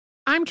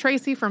I'm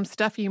Tracy from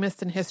Stuff You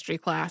Missed in History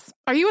class.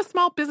 Are you a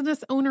small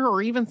business owner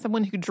or even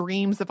someone who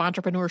dreams of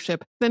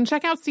entrepreneurship? Then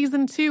check out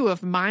Season 2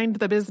 of Mind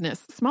the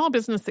Business, Small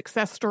Business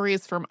Success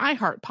Stories from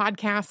iHeart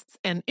Podcasts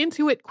and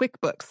Intuit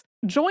QuickBooks.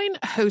 Join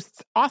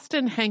hosts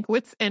Austin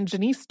Hankwitz and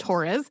Janice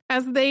Torres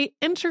as they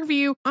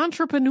interview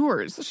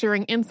entrepreneurs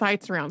sharing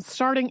insights around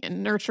starting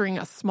and nurturing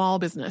a small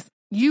business.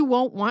 You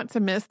won't want to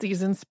miss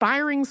these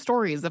inspiring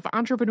stories of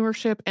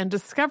entrepreneurship and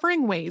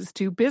discovering ways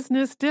to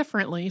business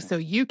differently so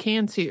you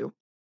can too.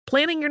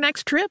 Planning your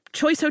next trip?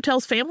 Choice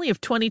Hotels' family of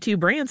 22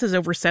 brands has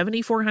over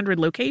 7,400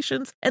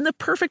 locations and the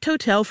perfect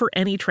hotel for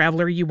any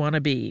traveler you want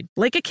to be.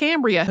 Like a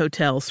Cambria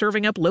Hotel,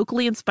 serving up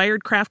locally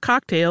inspired craft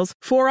cocktails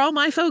for all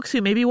my folks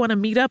who maybe want to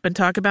meet up and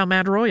talk about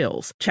Mad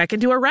Royals. Check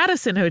into a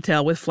Radisson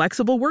Hotel with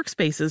flexible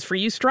workspaces for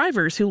you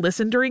strivers who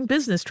listen during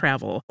business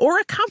travel. Or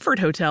a Comfort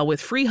Hotel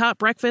with free hot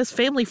breakfast,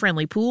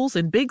 family-friendly pools,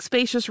 and big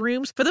spacious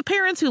rooms for the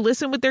parents who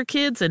listen with their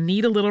kids and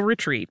need a little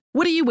retreat.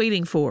 What are you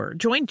waiting for?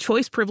 Join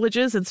Choice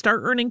Privileges and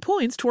start earning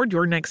points toward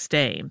your next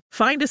stay.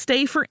 Find a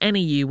stay for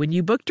any you when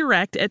you book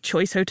direct at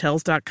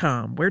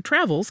choicehotels.com, where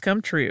travels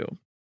come true.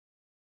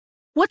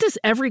 What does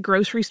every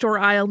grocery store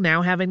aisle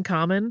now have in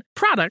common?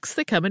 Products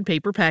that come in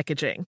paper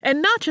packaging.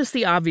 And not just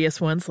the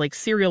obvious ones like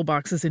cereal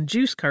boxes and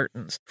juice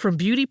cartons. From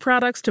beauty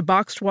products to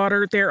boxed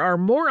water, there are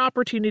more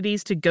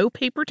opportunities to go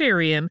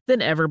papertarian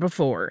than ever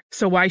before.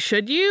 So why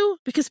should you?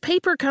 Because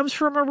paper comes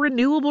from a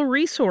renewable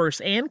resource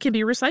and can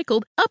be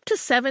recycled up to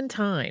 7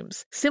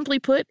 times. Simply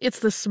put, it's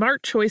the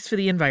smart choice for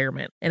the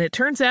environment. And it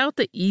turns out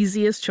the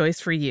easiest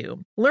choice for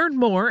you. Learn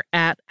more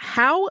at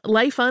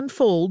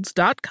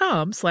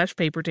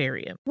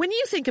howlifeunfolds.com/papertarian. When you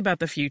think about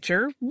the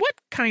future, what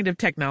kind of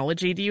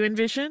technology do you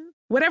envision?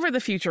 Whatever the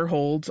future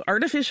holds,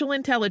 artificial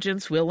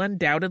intelligence will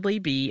undoubtedly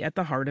be at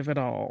the heart of it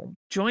all.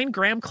 Join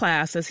Graham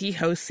Class as he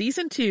hosts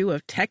Season 2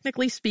 of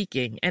Technically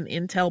Speaking, an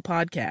Intel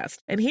podcast,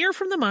 and hear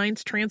from the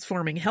minds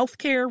transforming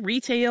healthcare,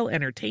 retail,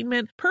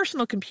 entertainment,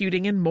 personal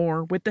computing, and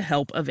more with the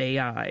help of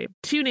AI.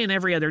 Tune in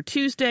every other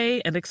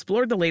Tuesday and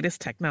explore the latest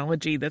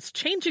technology that's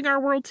changing our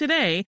world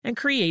today and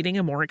creating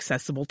a more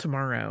accessible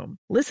tomorrow.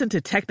 Listen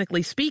to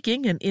Technically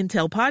Speaking, an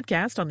Intel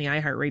podcast on the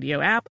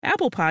iHeartRadio app,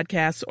 Apple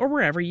Podcasts, or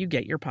wherever you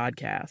get your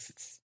podcasts.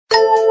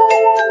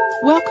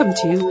 Welcome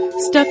to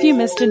Stuff You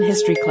Missed in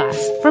History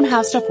class from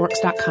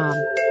HowStuffWorks.com.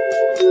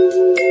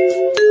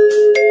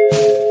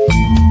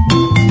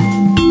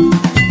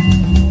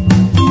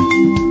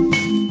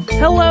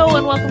 Hello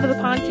and welcome to the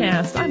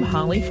podcast. I'm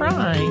Holly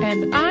Fry.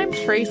 And I'm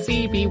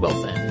Tracy B.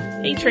 Wilson.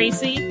 Hey,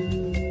 Tracy.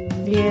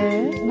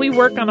 Yeah? We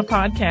work on a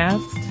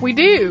podcast. We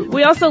do.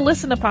 We also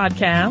listen to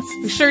podcasts.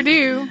 We sure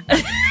do.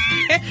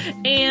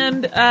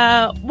 And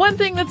one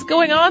thing that's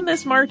going on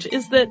this March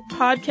is that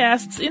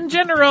podcasts in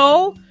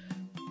general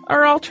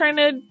are all trying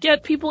to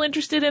get people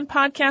interested in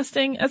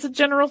podcasting as a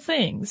general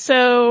thing.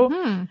 So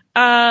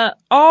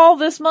all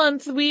this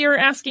month we are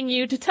asking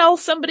you to tell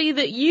somebody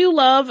that you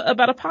love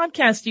about a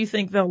podcast you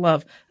think they'll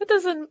love. That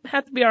doesn't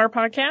have to be our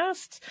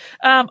podcast.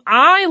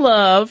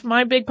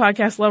 My big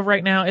podcast love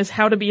right now is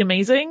How to Be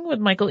Amazing with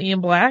Michael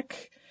Ian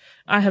Black.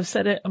 I have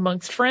said it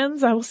amongst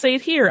friends. I will say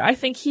it here. I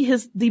think he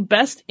is the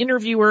best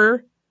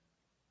interviewer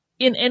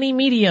in any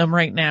medium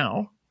right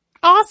now.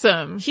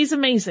 Awesome. He's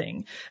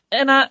amazing.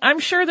 And I'm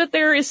sure that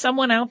there is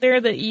someone out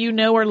there that you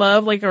know or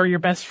love, like, or your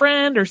best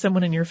friend or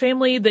someone in your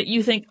family that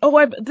you think,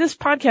 this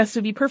podcast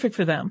would be perfect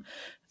for them.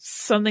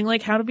 Something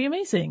like How to Be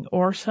Amazing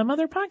or some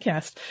other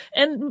podcast,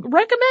 and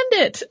recommend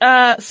it.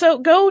 So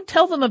go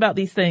tell them about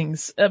these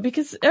things,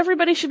 because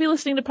everybody should be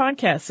listening to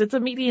podcasts. It's a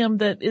medium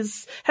that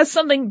has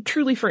something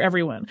truly for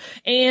everyone.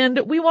 And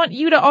we want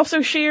you to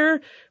also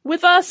share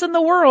with us and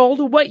the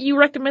world what you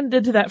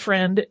recommended to that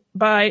friend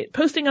by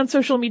posting on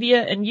social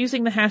media and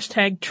using the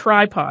hashtag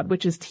Trypod,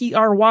 which is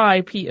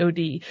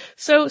TRYPOD.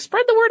 So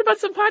spread the word about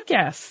some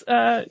podcasts.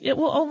 It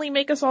will only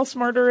make us all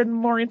smarter and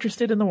more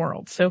interested in the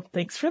world. So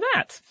thanks for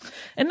that.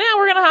 And now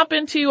we're going to hop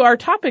into our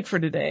topic for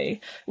today,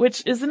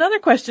 which is another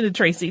question to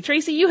Tracy.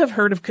 Tracy, you have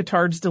heard of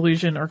Cotard's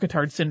delusion or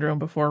Cotard syndrome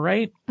before,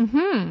 right?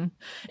 Mm-hmm.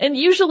 And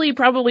usually,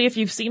 probably if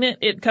you've seen it,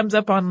 it comes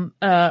up on,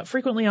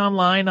 frequently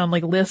online on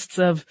like lists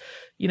of,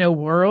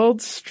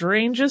 world's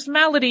strangest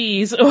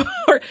maladies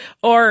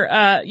or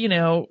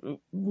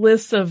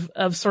lists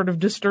of sort of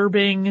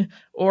disturbing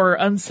or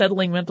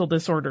unsettling mental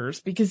disorders,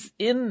 because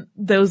in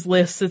those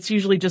lists, it's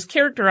usually just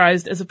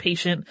characterized as a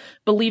patient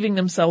believing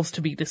themselves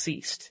to be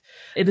deceased.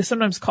 It is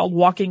sometimes called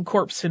walking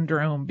corpse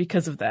syndrome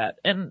because of that.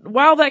 And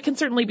while that can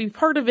certainly be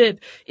part of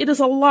it, it is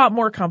a lot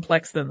more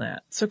complex than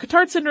that. So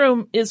Cotard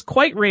syndrome is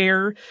quite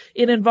rare.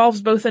 It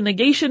involves both a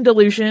negation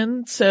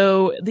delusion,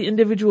 so the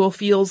individual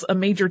feels a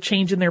major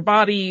change in their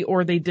body,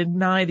 or they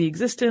deny the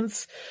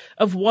existence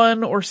of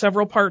one or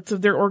several parts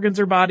of their organs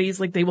or bodies.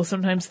 Like they will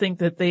sometimes think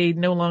that they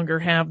no longer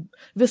have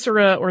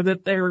viscera, or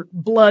that their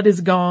blood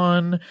is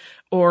gone,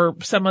 or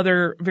some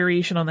other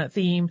variation on that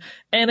theme.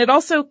 And it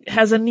also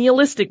has a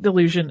nihilistic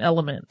delusion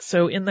element.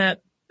 So in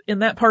that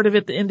part of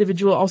it, the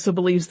individual also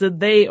believes that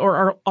they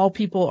or all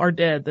people are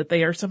dead, that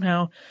they are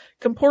somehow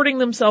comporting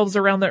themselves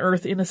around the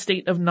earth in a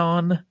state of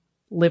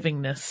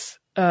non-livingness.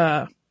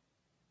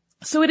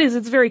 So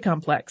it's very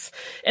complex.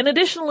 And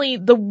additionally,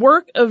 the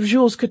work of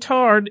Jules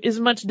Cotard is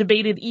much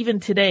debated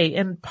even today,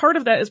 and part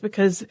of that is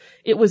because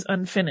it was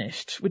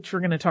unfinished, which we're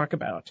going to talk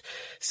about.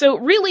 So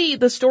really,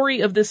 the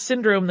story of this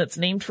syndrome that's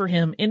named for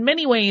him, in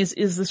many ways,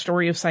 is the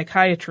story of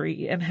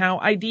psychiatry and how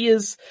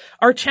ideas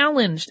are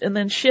challenged and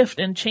then shift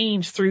and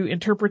change through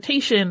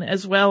interpretation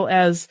as well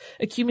as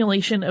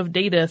accumulation of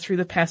data through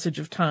the passage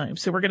of time.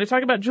 So we're going to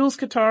talk about Jules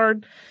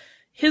Cotard,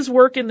 his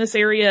work in this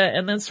area,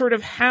 and then sort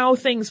of how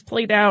things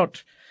played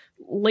out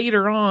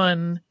later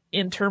on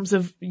in terms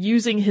of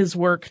using his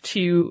work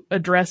to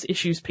address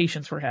issues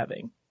patients were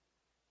having.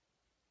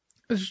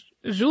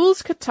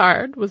 Jules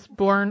Cotard was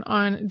born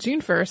on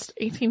June 1st,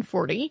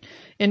 1840,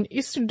 in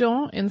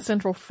Issoudun in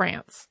central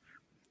France.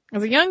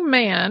 As a young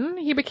man,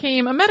 he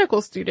became a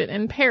medical student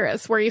in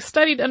Paris, where he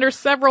studied under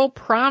several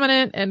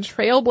prominent and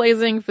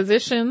trailblazing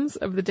physicians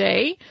of the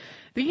day.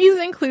 These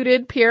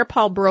included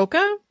Pierre-Paul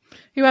Broca,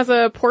 who has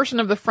a portion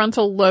of the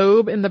frontal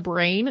lobe in the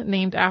brain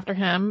named after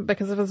him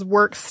because of his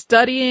work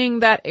studying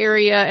that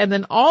area and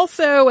then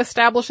also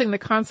establishing the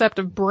concept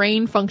of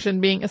brain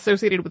function being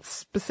associated with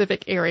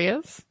specific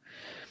areas.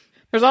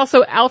 There's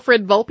also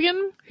Alfred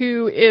Vulpian,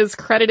 who is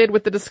credited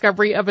with the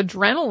discovery of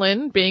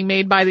adrenaline being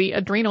made by the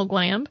adrenal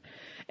gland,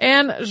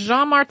 and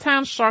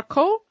Jean-Martin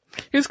Charcot,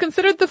 who's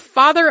considered the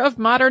father of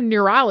modern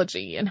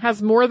neurology and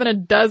has more than a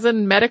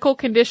dozen medical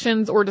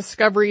conditions or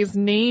discoveries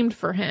named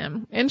for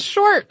him. In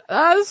short,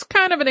 it's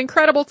kind of an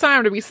incredible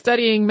time to be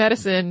studying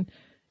medicine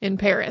in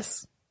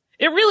Paris.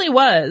 It really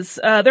was.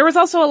 There was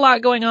also a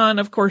lot going on,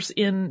 of course,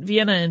 in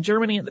Vienna and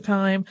Germany at the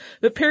time,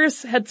 but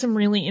Paris had some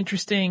really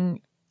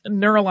interesting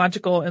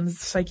neurological and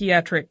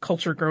psychiatric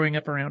culture growing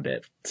up around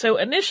it. So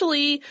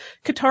initially,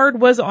 Cotard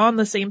was on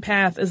the same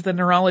path as the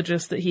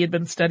neurologist that he had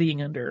been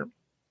studying under.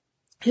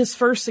 His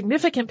first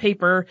significant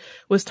paper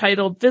was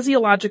titled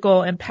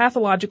Physiological and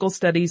Pathological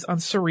Studies on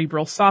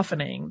Cerebral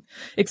Softening,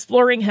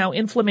 exploring how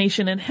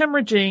inflammation and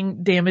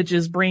hemorrhaging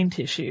damages brain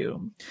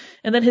tissue.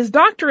 And then his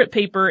doctorate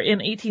paper in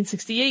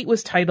 1868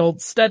 was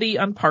titled Study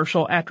on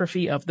Partial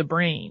Atrophy of the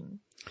Brain.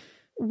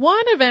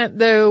 One event,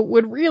 though,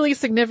 would really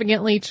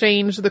significantly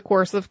change the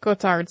course of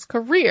Cotard's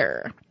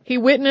career. He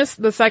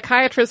witnessed the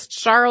psychiatrist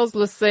Charles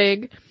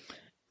Lessegue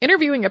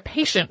interviewing a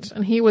patient,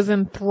 and he was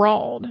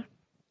enthralled.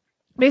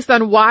 Based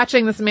on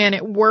watching this man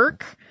at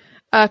work,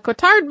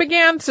 Cotard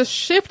began to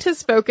shift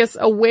his focus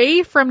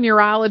away from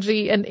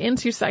neurology and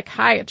into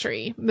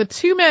psychiatry. The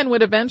two men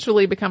would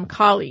eventually become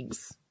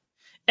colleagues.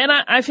 And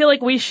I feel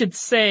like we should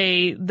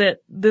say that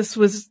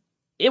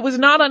it was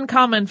not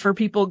uncommon for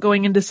people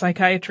going into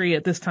psychiatry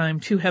at this time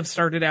to have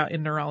started out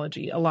in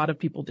neurology. A lot of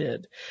people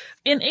did.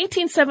 In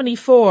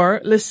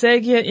 1874,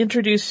 Lessegue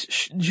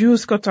introduced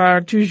Jules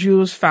Cotard to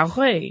Jules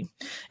Faure.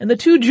 And the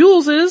two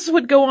Juleses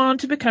would go on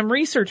to become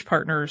research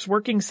partners,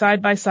 working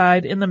side by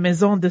side in the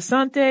Maison de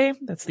Santé,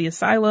 that's the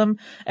asylum,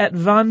 at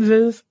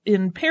Vanves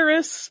in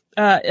Paris,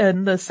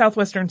 in the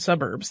southwestern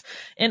suburbs.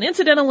 And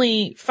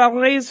incidentally,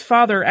 Faure's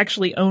father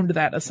actually owned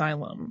that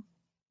asylum.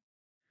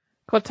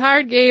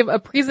 Cotard gave a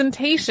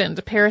presentation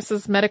to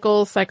Paris's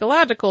Medical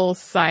Psychological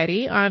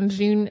Society on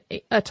June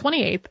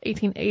 28,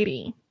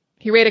 1880.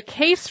 He read a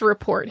case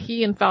report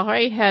he and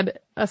Faure had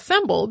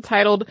assembled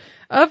titled,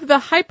 Of the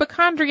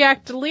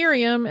Hypochondriac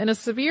Delirium in a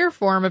Severe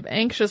Form of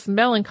Anxious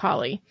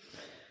Melancholy.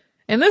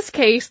 In this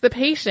case, the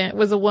patient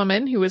was a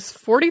woman who was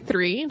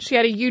 43, and she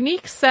had a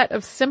unique set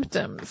of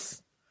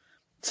symptoms.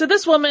 So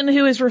this woman,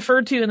 who is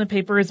referred to in the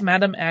paper as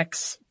Madame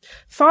X,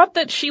 thought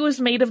that she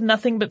was made of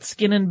nothing but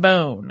skin and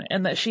bone,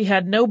 and that she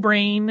had no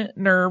brain,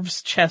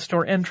 nerves, chest,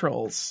 or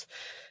entrails.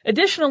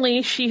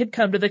 Additionally, she had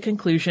come to the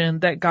conclusion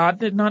that God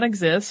did not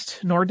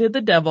exist, nor did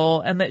the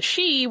devil, and that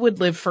she would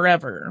live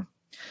forever.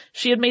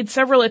 She had made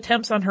several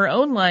attempts on her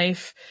own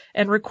life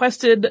and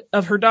requested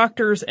of her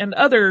doctors and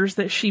others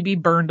that she be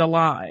burned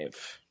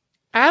alive.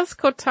 As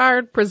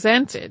Cotard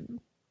presented,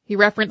 he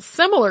referenced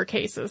similar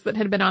cases that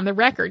had been on the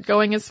record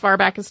going as far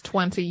back as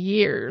 20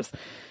 years.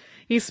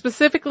 He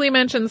specifically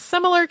mentioned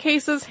similar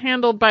cases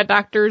handled by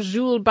Dr.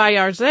 Jules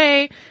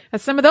Baillarget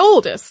as some of the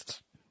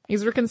oldest.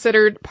 These were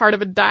considered part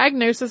of a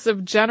diagnosis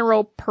of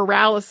general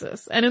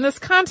paralysis. And in this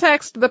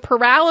context, the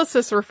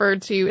paralysis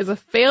referred to is a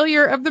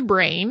failure of the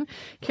brain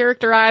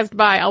characterized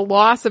by a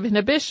loss of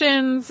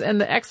inhibitions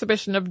and the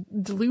exhibition of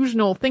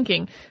delusional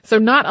thinking. So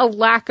not a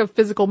lack of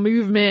physical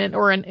movement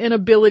or an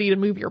inability to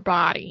move your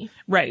body.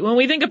 Right. When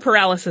we think of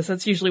paralysis,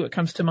 that's usually what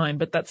comes to mind,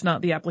 but that's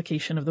not the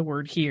application of the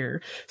word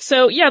here.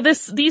 So yeah,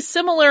 these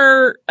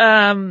similar,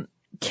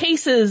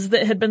 cases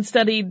that had been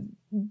studied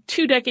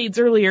 2 decades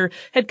earlier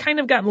had kind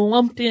of gotten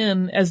lumped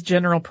in as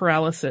general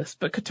paralysis,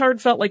 but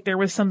Cotard felt like there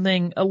was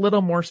something a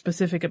little more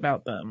specific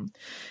about them.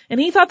 And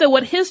he thought that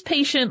what his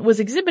patient was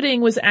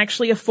exhibiting was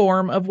actually a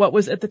form of what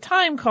was at the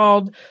time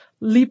called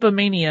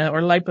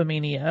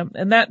lipomania,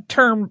 and that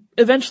term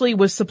eventually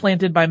was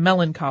supplanted by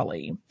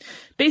melancholy.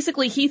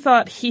 Basically, he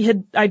thought he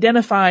had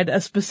identified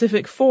a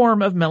specific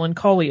form of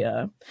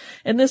melancholia.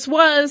 And this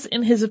was,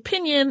 in his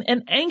opinion,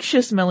 an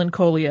anxious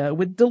melancholia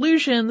with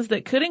delusions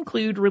that could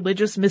include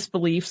religious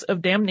misbeliefs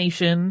of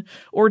damnation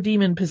or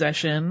demon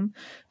possession,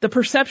 the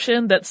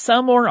perception that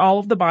some or all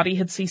of the body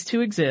had ceased to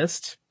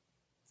exist,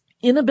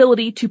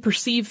 inability to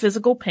perceive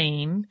physical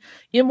pain,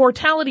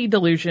 immortality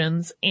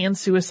delusions, and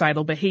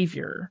suicidal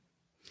behavior.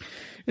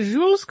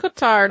 Jules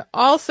Cotard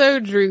also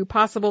drew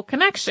possible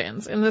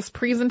connections in this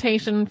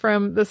presentation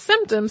from the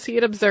symptoms he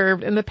had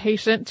observed in the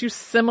patient to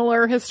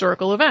similar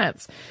historical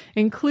events,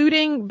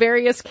 including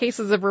various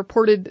cases of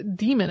reported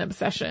demon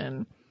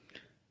obsession.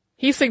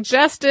 He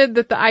suggested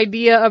that the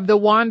idea of the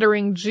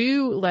wandering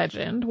Jew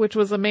legend, which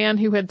was a man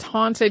who had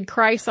taunted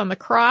Christ on the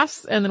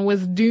cross and then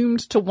was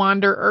doomed to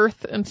wander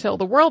earth until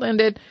the world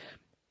ended,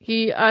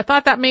 he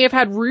thought that may have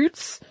had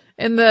roots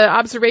in the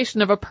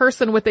observation of a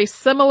person with a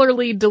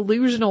similarly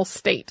delusional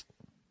state.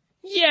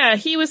 Yeah,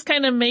 he was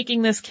kind of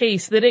making this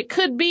case that it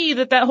could be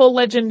that whole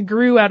legend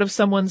grew out of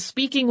someone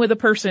speaking with a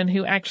person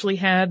who actually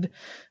had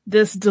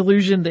this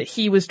delusion that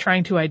he was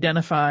trying to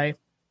identify.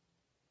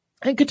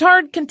 And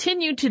Cotard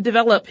continued to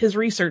develop his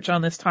research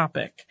on this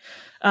topic.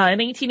 In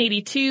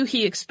 1882,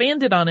 he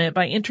expanded on it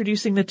by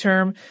introducing the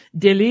term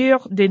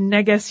délire des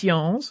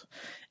négations,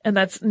 and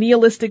that's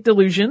nihilistic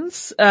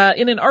delusions,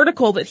 in an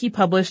article that he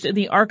published in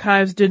the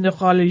Archives de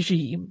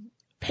Neurologie.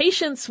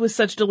 Patients with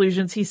such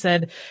delusions, he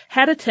said,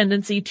 had a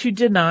tendency to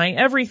deny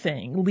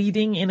everything,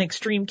 leading in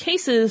extreme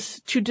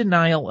cases to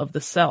denial of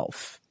the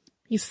self.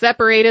 He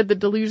separated the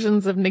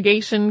delusions of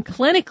negation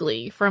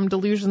clinically from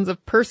delusions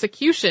of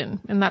persecution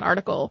in that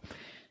article.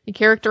 He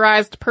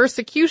characterized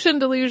persecution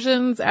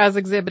delusions as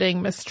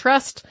exhibiting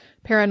mistrust,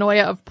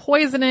 paranoia of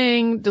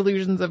poisoning,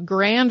 delusions of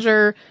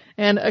grandeur,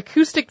 and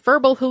acoustic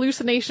verbal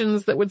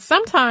hallucinations that would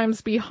sometimes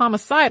be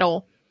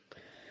homicidal.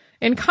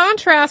 In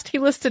contrast, he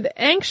listed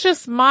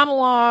anxious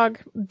monologue,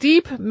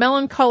 deep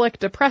melancholic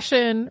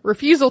depression,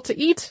 refusal to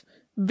eat,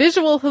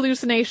 visual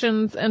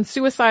hallucinations, and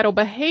suicidal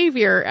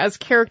behavior as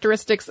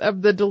characteristics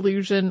of the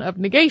delusion of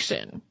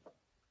negation.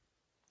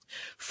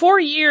 4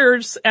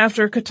 years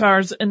after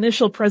Cotard's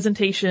initial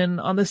presentation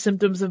on the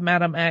symptoms of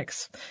Madame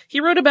X, he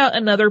wrote about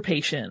another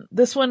patient,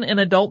 this one an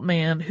adult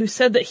man, who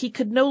said that he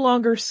could no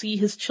longer see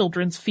his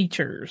children's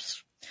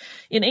features.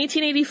 In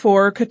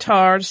 1884,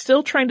 Cotard,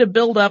 still trying to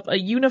build up a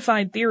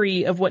unified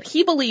theory of what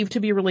he believed to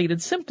be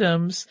related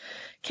symptoms,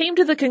 came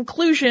to the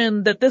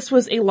conclusion that this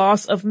was a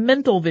loss of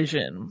mental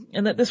vision,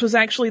 and that this was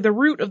actually the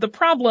root of the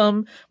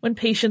problem when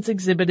patients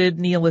exhibited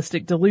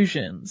nihilistic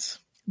delusions.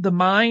 The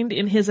mind,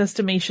 in his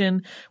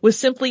estimation, was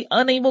simply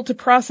unable to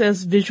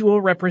process visual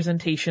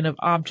representation of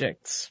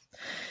objects.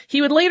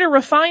 He would later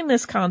refine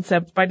this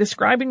concept by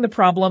describing the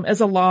problem as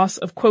a loss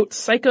of, quote,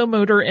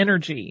 psychomotor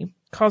energy,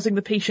 causing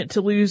the patient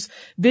to lose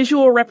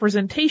visual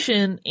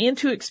representation and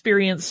to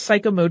experience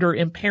psychomotor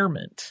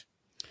impairment.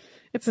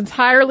 It's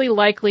entirely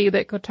likely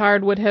that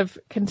Cotard would have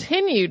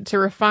continued to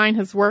refine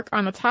his work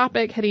on the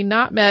topic had he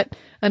not met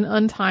an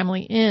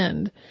untimely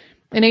end.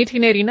 In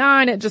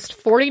 1889, at just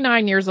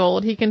 49 years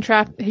old, he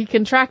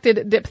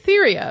contracted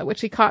diphtheria, which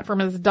he caught from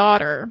his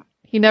daughter.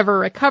 He never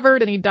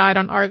recovered, and he died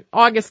on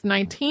August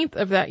 19th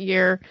of that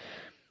year.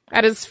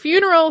 At his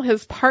funeral,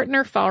 his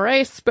partner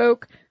Faure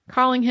spoke,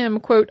 calling him,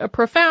 quote, a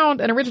profound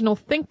and original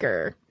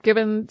thinker,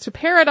 given to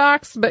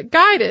paradox, but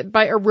guided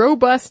by a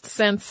robust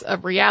sense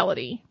of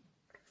reality.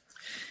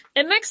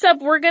 And next up,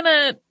 we're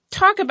gonna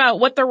talk about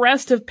what the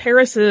rest of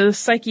Paris's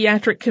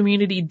psychiatric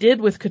community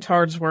did with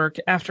Cotard's work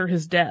after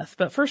his death.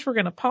 But first, we're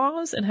gonna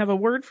pause and have a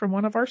word from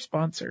one of our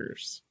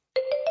sponsors.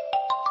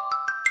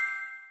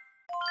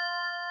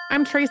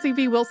 I'm Tracy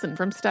V. Wilson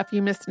from Stuff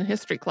You Missed in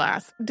History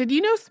Class. Did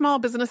you know small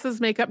businesses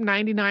make up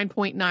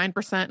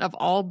 99.9% of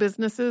all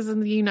businesses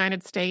in the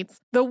United States?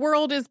 The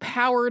world is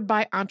powered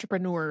by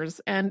entrepreneurs,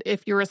 and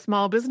if you're a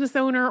small business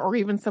owner or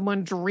even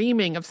someone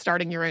dreaming of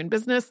starting your own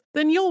business,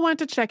 then you'll want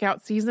to check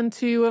out Season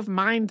 2 of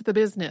Mind the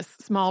Business,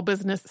 Small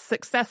Business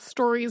Success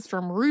Stories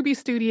from Ruby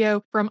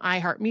Studio, from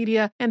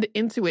iHeartMedia, and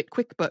Intuit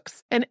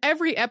QuickBooks. And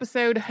every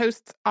episode,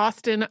 hosts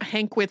Austin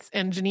Hankwitz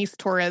and Janice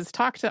Torres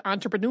talk to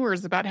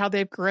entrepreneurs about how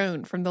they've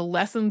grown from the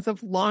lessons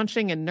of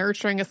launching and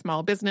nurturing a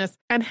small business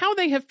and how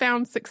they have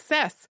found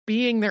success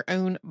being their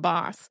own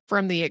boss.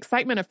 From the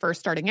excitement of first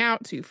starting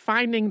out to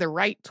finding the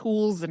right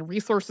tools and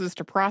resources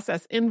to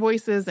process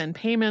invoices and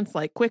payments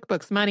like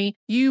QuickBooks Money,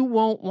 you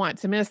won't want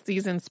to miss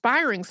these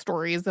inspiring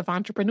stories of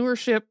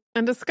entrepreneurship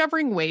and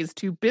discovering ways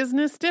to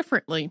business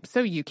differently so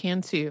you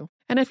can too.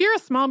 And if you're a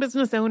small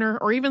business owner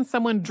or even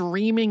someone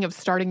dreaming of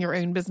starting your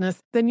own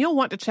business, then you'll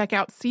want to check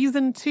out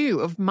Season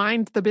 2 of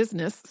Mind the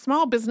Business,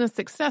 Small Business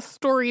Success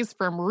Stories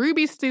from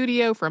Ruby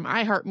Studio, from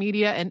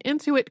iHeartMedia, and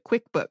Intuit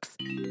QuickBooks.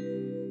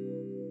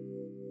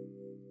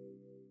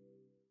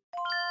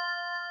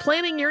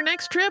 Planning your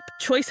next trip?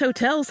 Choice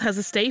Hotels has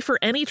a stay for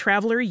any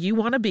traveler you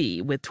want to be,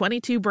 with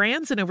 22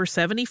 brands and over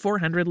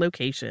 7,400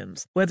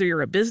 locations. Whether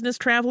you're a business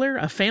traveler,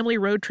 a family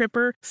road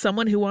tripper,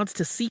 someone who wants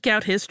to seek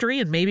out history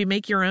and maybe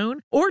make your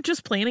own, or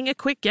just planning a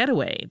quick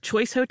getaway,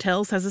 Choice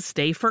Hotels has a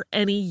stay for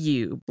any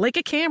you. Like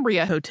a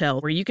Cambria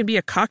Hotel, where you can be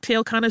a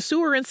cocktail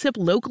connoisseur and sip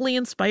locally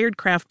inspired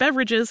craft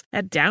beverages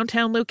at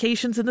downtown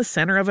locations in the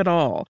center of it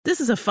all.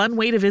 This is a fun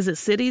way to visit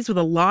cities with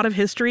a lot of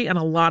history and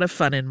a lot of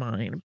fun in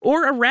mind.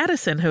 Or a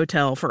Radisson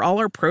Hotel for all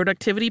our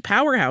productivity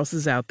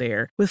powerhouses out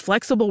there. With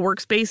flexible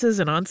workspaces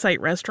and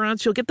on-site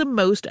restaurants, you'll get the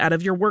most out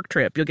of your work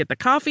trip. You'll get the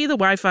coffee, the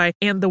Wi-Fi,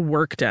 and the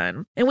work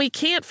done. And we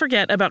can't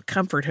forget about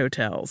Comfort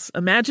Hotels.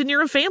 Imagine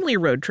you're a family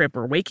road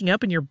tripper, waking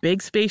up in your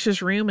big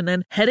spacious room and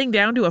then heading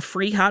down to a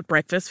free hot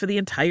breakfast for the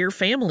entire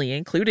family,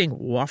 including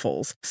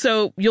waffles.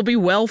 So you'll be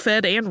well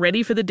fed and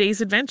ready for the day's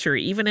adventure,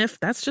 even if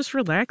that's just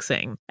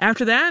relaxing.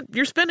 After that,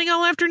 you're spending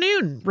all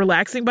afternoon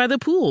relaxing by the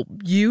pool.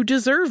 You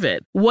deserve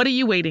it. What are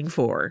you waiting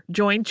for?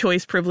 Join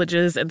Choice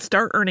Privileges and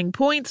start earning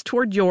points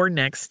toward your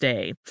next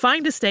stay.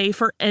 Find a stay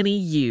for any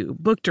you.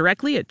 Book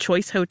directly at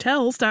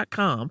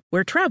choicehotels.com,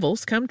 where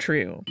travels come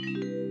true.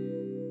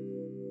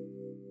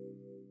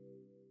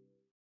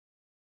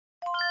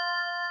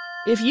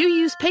 If you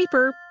use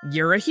paper,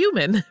 you're a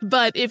human.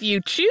 But if you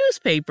choose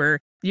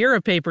paper, you're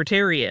a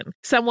papertarian,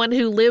 someone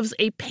who lives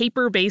a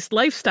paper-based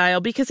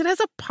lifestyle because it has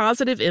a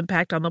positive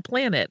impact on the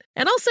planet.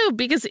 And also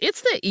because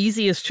it's the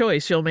easiest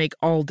choice you'll make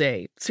all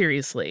day.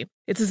 Seriously.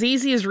 It's as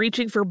easy as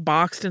reaching for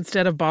boxed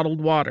instead of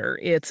bottled water.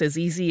 It's as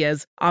easy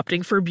as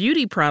opting for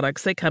beauty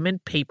products that come in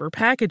paper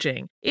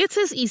packaging. It's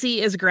as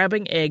easy as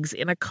grabbing eggs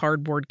in a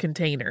cardboard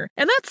container.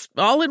 And that's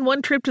all in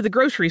one trip to the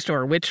grocery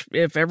store, which,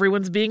 if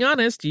everyone's being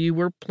honest, you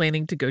were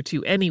planning to go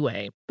to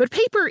anyway. But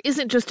paper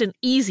isn't just an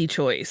easy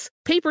choice.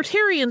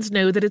 Papertarians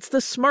know that it's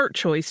the smart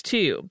choice,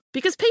 too.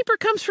 Because paper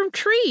comes from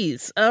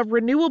trees, a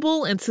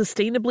renewable and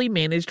sustainably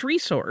managed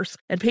resource.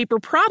 And paper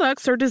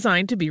products are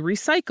designed to be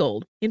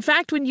recycled. In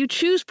fact, when you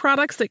choose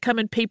products that come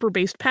in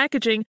paper-based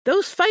packaging,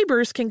 those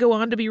fibers can go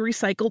on to be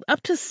recycled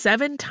up to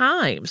 7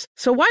 times.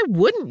 So why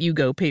wouldn't you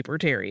go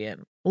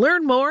papertarian?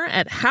 Learn more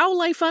at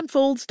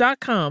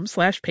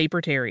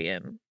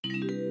howlifeunfolds.com/papertarian.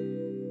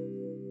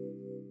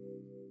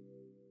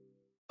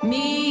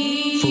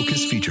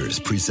 Focus Features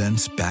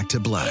presents Back to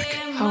Black.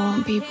 I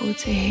want people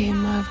to hear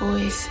my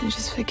voice and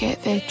just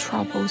forget their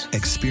troubles.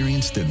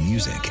 Experience the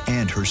music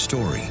and her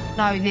story.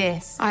 Know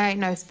this, I ain't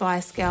no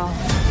Spice Girl.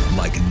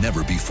 Like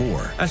never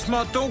before. That's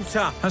my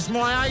daughter. That's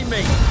my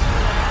Amy.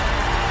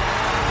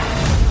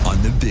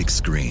 On the big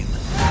screen.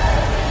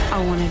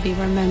 I want to be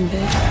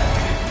remembered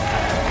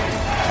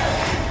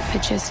for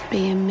just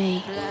being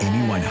me.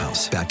 Amy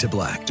Winehouse, Back to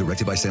Black,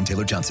 directed by Sam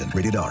Taylor Johnson.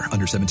 Rated R,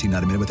 under 17,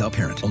 not a minute without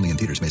parent. Only in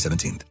theaters May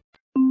 17th.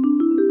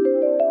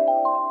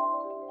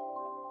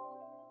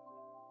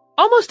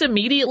 Almost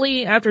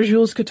immediately after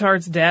Jules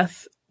Catard's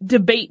death,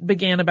 debate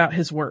began about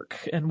his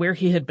work and where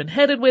he had been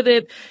headed with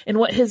it and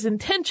what his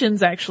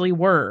intentions actually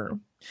were.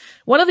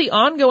 One of the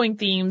ongoing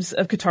themes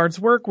of Catard's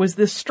work was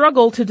this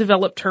struggle to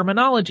develop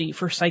terminology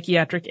for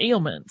psychiatric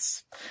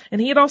ailments.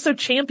 And he had also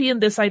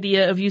championed this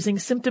idea of using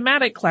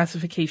symptomatic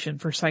classification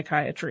for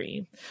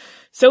psychiatry.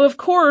 So, of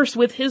course,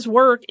 with his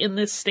work in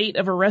this state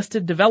of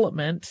arrested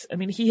development,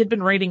 he had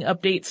been writing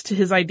updates to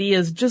his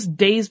ideas just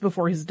days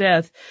before his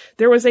death.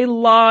 There was a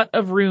lot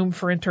of room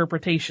for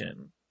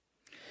interpretation.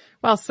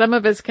 While some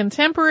of his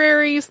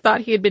contemporaries thought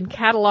he had been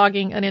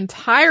cataloging an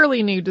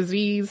entirely new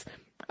disease,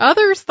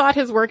 others thought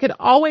his work had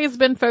always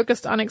been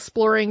focused on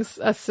exploring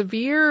a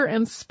severe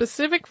and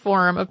specific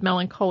form of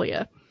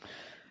melancholia.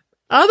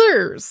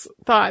 Others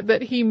thought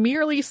that he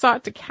merely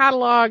sought to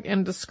catalog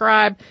and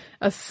describe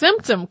a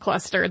symptom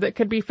cluster that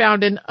could be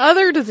found in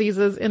other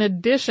diseases in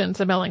addition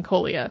to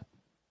melancholia.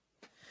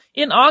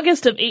 In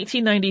August of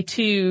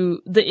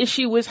 1892, the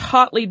issue was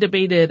hotly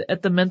debated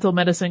at the Mental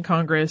Medicine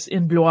Congress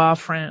in Blois,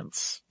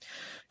 France.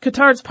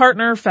 Catard's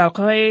partner,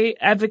 Faure,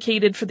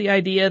 advocated for the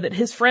idea that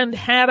his friend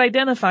had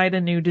identified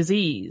a new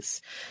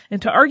disease. And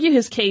to argue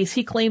his case,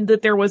 he claimed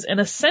that there was an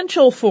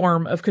essential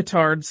form of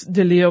Catard's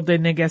délire de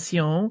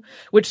négation,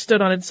 which stood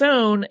on its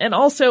own, and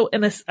also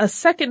a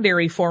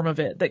secondary form of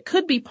it that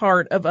could be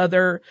part of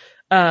other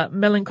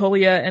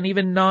melancholia and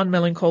even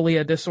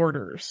non-melancholia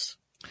disorders.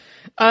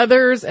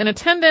 Others in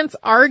attendance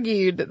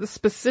argued that the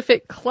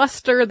specific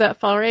cluster that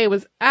Faure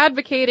was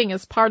advocating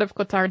as part of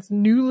Catard's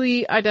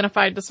newly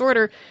identified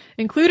disorder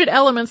included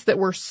elements that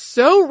were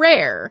so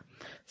rare,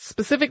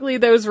 specifically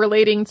those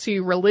relating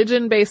to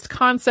religion-based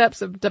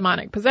concepts of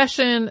demonic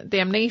possession,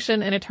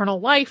 damnation, and eternal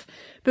life,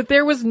 that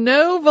there was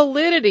no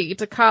validity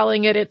to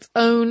calling it its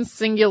own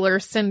singular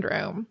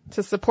syndrome.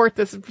 To support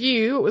this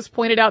view, it was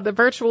pointed out that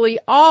virtually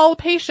all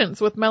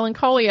patients with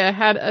melancholia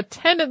had a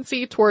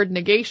tendency toward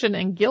negation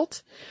and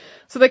guilt.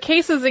 So the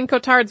cases in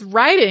Catard's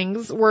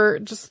writings were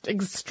just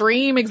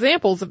extreme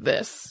examples of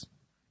this.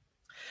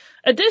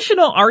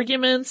 Additional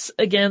arguments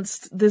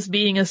against this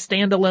being a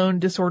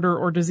standalone disorder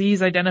or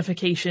disease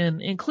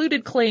identification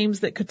included claims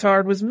that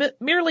Cotard was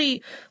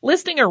merely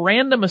listing a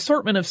random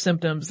assortment of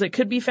symptoms that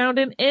could be found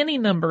in any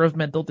number of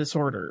mental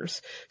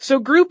disorders. So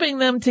grouping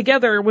them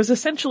together was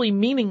essentially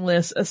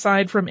meaningless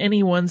aside from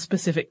any one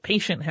specific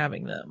patient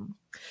having them.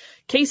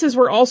 Cases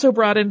were also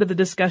brought into the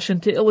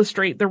discussion to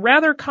illustrate the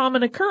rather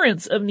common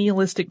occurrence of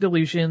nihilistic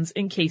delusions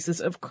in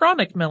cases of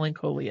chronic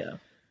melancholia.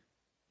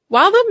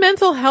 While the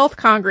Mental Health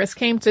Congress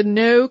came to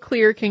no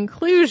clear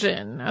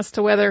conclusion as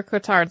to whether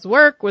Cotard's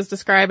work was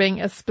describing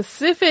a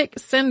specific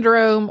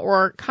syndrome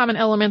or common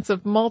elements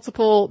of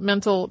multiple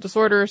mental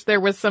disorders,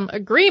 there was some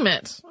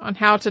agreement on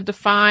how to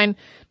define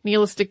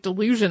nihilistic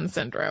delusion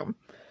syndrome.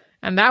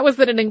 And that was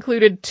that it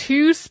included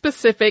two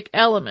specific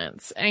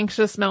elements,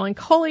 anxious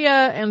melancholia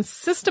and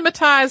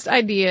systematized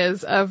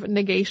ideas of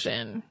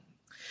negation.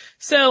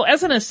 So,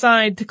 as an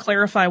aside to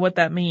clarify what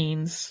that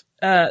means,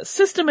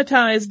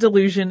 systematized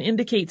delusion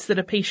indicates that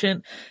a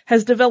patient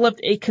has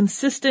developed a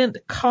consistent,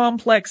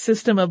 complex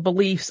system of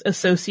beliefs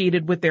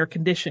associated with their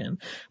condition,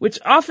 which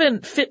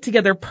often fit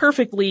together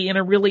perfectly in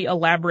a really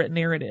elaborate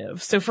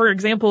narrative. So, for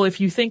example, if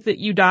you think that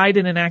you died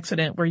in an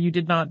accident where you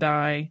did not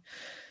die,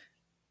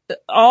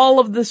 all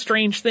of the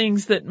strange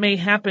things that may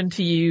happen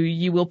to you,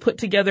 you will put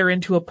together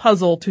into a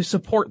puzzle to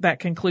support that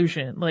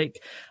conclusion. Like,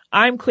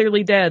 I'm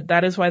clearly dead.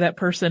 That is why that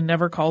person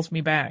never calls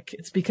me back.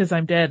 It's because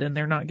I'm dead and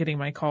they're not getting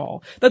my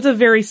call. That's a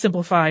very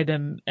simplified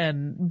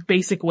and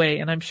basic way.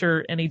 And I'm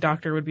sure any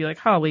doctor would be like,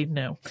 Holly,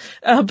 no.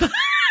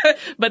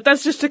 But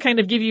that's just to kind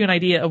of give you an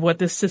idea of what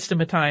this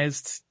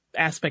systematized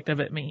aspect of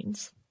it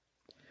means.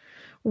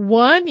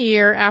 1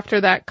 year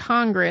after that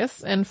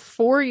Congress and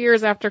 4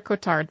 years after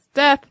Cotard's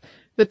death,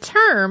 the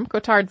term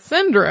Cotard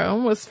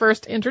syndrome was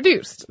first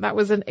introduced. That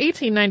was in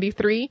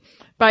 1893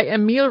 by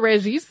Émile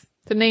Régis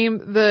to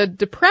name the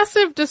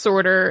depressive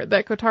disorder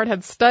that Cotard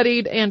had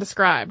studied and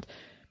described.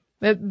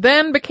 It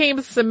then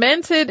became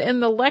cemented in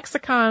the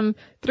lexicon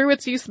through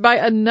its use by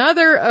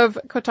another of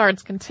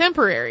Cotard's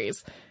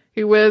contemporaries,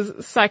 who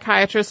was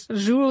psychiatrist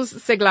Jules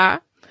Seglas,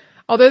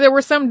 although there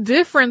were some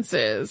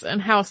differences in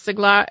how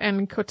Seglas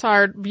and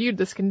Cotard viewed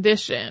this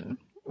condition.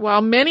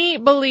 While many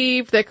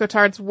believed that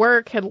Cotard's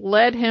work had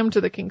led him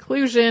to the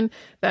conclusion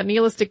that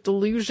nihilistic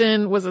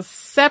delusion was a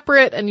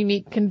separate and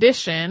unique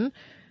condition,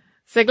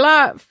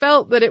 Seglas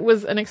felt that it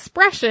was an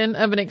expression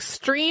of an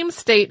extreme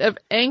state of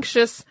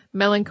anxious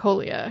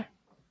melancholia.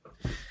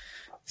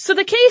 So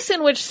the case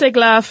in which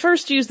Seglas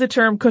first used the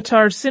term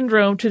Cotard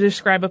syndrome to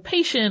describe a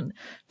patient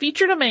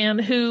featured a man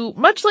who,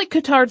 much like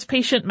Cotard's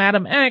patient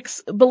Madame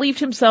X, believed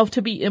himself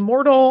to be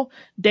immortal,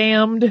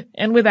 damned,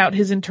 and without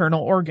his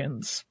internal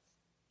organs.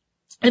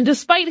 And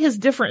despite his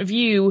different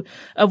view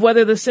of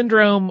whether the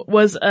syndrome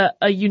was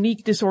a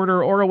unique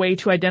disorder or a way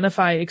to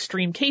identify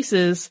extreme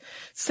cases,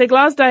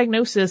 Seglas'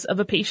 diagnosis of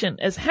a patient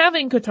as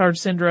having Cotard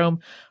syndrome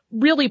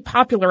really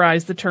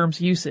popularized the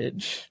term's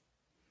usage.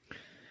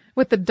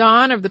 With the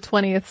dawn of the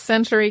 20th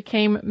century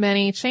came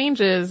many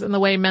changes in the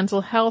way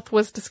mental health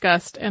was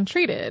discussed and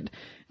treated,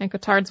 and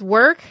Cotard's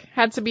work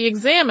had to be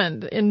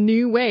examined in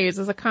new ways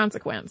as a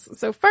consequence.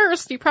 So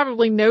first, you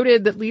probably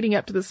noted that leading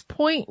up to this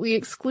point, we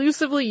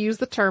exclusively use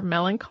the term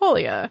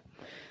melancholia.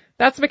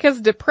 That's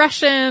because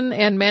depression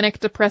and manic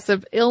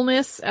depressive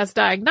illness as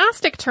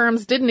diagnostic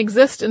terms didn't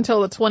exist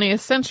until the 20th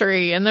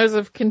century, and those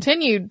have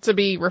continued to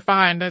be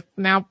refined.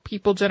 Now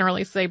people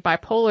generally say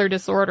bipolar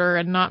disorder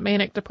and not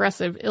manic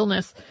depressive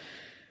illness.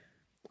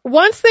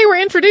 Once they were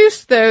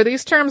introduced, though,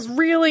 these terms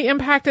really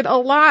impacted a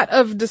lot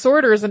of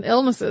disorders and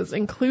illnesses,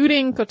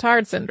 including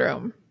Cotard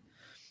syndrome.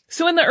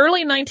 So in the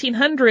early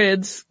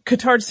 1900s,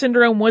 Cotard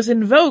syndrome was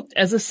invoked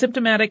as a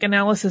symptomatic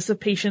analysis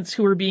of patients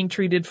who were being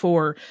treated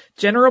for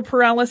general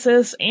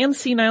paralysis and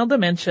senile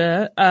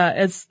dementia,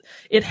 as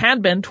it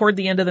had been toward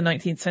the end of the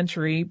 19th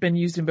century, been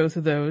used in both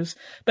of those.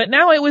 But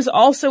now it was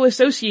also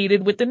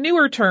associated with the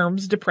newer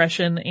terms,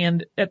 depression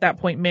and, at that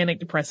point,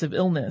 manic depressive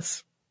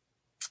illness.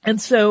 And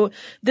so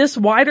this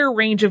wider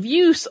range of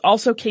use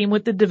also came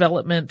with the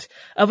development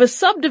of a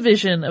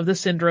subdivision of the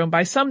syndrome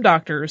by some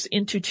doctors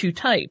into two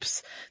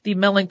types, the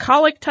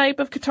melancholic type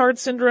of Cotard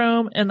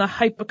syndrome and the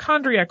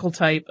hypochondriacal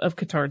type of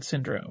Cotard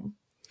syndrome.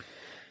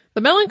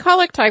 The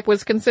melancholic type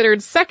was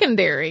considered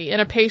secondary in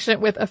a patient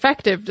with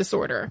affective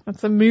disorder.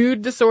 That's a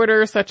mood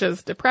disorder such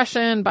as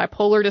depression,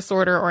 bipolar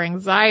disorder, or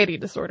anxiety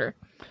disorder,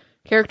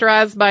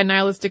 characterized by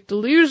nihilistic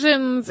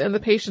delusions and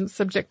the patient's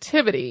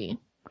subjectivity.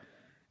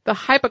 The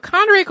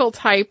hypochondriacal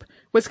type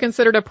was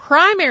considered a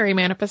primary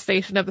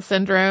manifestation of the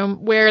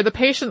syndrome, where the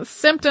patient's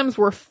symptoms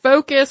were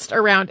focused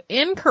around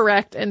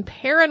incorrect and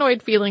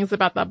paranoid feelings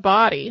about the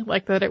body,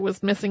 like that it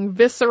was missing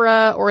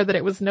viscera or that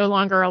it was no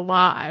longer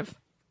alive.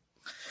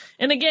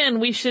 And again,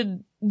 we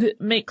should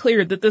make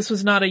clear that this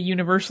was not a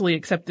universally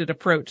accepted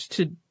approach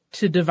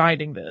to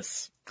dividing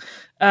this.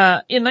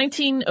 In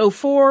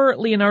 1904,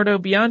 Leonardo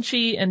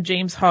Bianchi and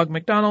James Hogg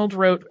MacDonald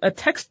wrote a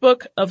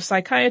textbook of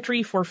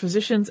psychiatry for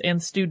physicians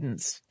and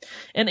students.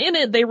 And in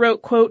it, they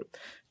wrote, quote,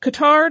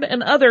 Cotard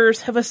and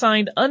others have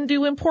assigned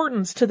undue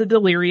importance to the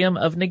delirium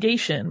of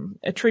negation,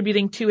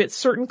 attributing to it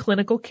certain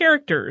clinical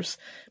characters,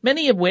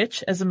 many of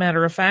which, as a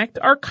matter of fact,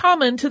 are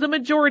common to the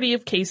majority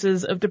of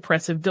cases of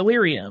depressive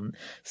delirium,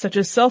 such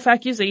as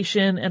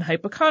self-accusation and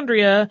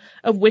hypochondria,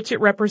 of which it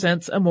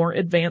represents a more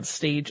advanced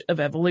stage of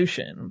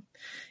evolution.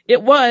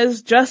 It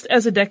was, just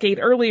as a decade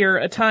earlier,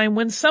 a time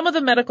when some of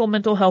the medical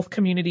mental health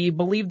community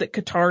believed that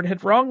Cotard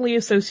had wrongly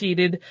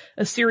associated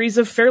a series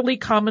of fairly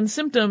common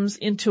symptoms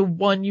into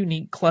one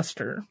unique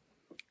cluster.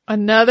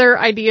 Another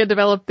idea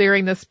developed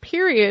during this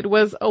period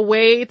was a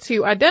way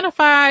to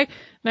identify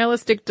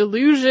nihilistic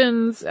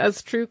delusions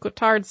as true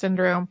Cotard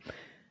syndrome.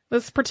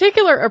 This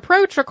particular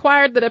approach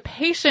required that a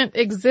patient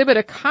exhibit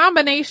a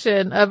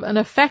combination of an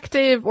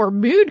affective or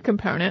mood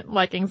component,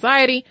 like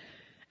anxiety,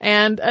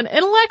 and an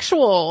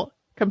intellectual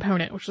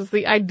component, which is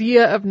the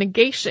idea of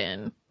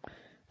negation.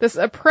 This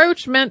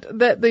approach meant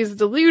that these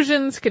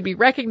delusions could be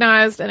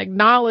recognized and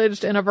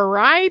acknowledged in a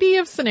variety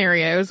of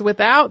scenarios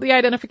without the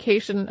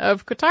identification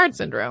of Cotard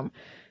syndrome.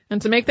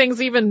 And to make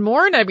things even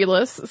more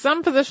nebulous,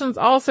 some physicians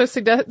also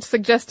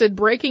suggested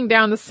breaking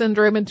down the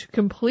syndrome into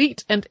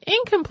complete and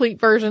incomplete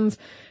versions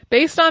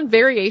based on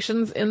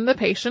variations in the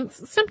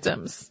patient's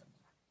symptoms.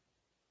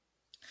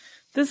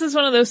 This is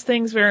one of those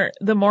things where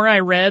the more I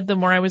read, the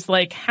more I was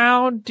like,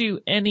 how do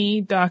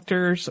any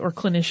doctors or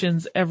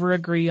clinicians ever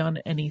agree on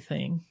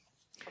anything?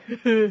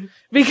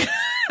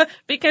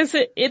 Because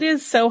it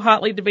is so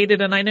hotly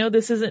debated, and I know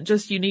this isn't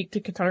just unique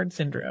to Cotard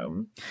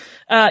syndrome.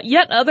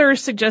 Yet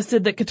others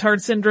suggested that Cotard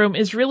syndrome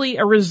is really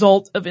a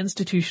result of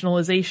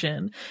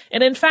institutionalization.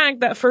 And in fact,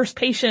 that first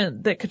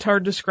patient that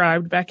Cotard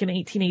described back in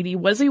 1880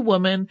 was a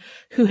woman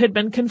who had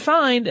been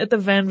confined at the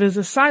Van Vis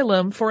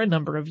Asylum for a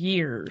number of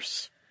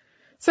years.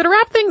 So to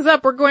wrap things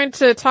up, we're going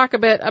to talk a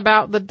bit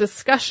about the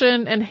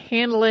discussion and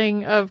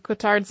handling of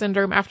Cotard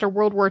syndrome after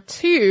World War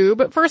II.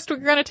 But first, we're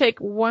going to take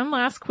one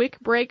last quick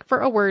break for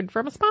a word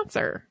from a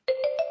sponsor.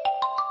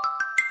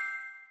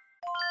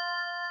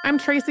 I'm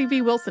Tracy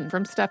V. Wilson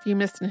from Stuff You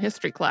Missed in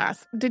History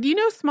Class. Did you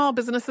know small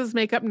businesses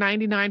make up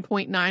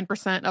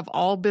 99.9% of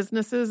all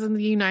businesses in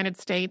the United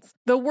States?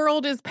 The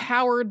world is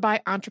powered by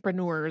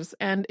entrepreneurs,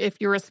 and if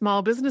you're a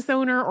small business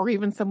owner or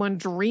even someone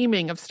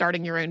dreaming of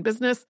starting your own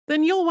business,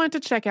 then you'll want to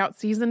check out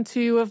Season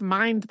 2 of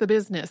Mind the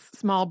Business,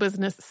 Small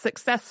Business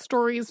Success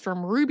Stories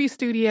from Ruby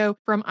Studio,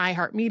 from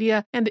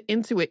iHeartMedia, and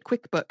Intuit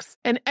QuickBooks.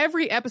 And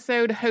every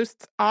episode,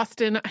 hosts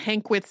Austin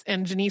Hankwitz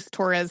and Janice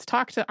Torres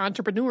talk to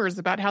entrepreneurs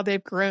about how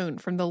they've grown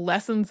from the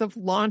lessons of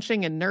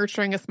launching and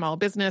nurturing a small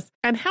business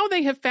and how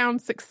they have found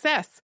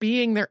success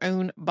being their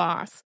own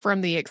boss.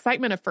 From the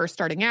excitement of first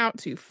starting out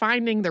to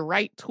finding the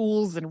right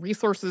tools and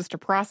resources to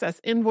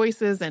process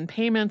invoices and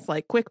payments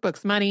like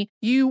QuickBooks Money,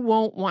 you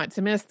won't want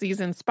to miss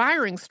these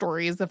inspiring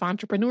stories of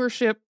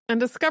entrepreneurship and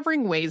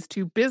discovering ways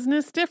to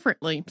business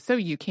differently so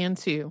you can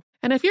too.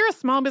 And if you're a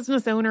small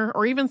business owner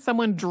or even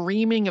someone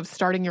dreaming of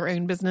starting your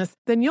own business,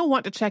 then you'll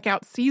want to check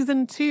out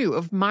Season 2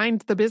 of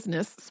Mind the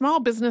Business,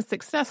 Small Business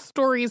Success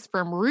Stories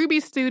from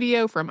Ruby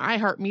Studio, from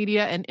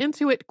iHeartMedia, and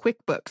Intuit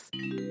QuickBooks.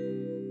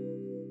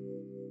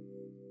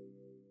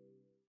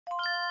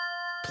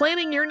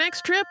 Planning your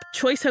next trip?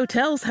 Choice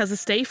Hotels has a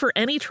stay for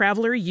any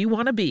traveler you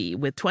want to be,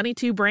 with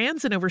 22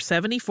 brands and over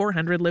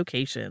 7,400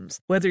 locations.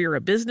 Whether you're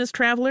a business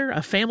traveler,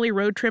 a family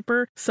road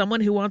tripper,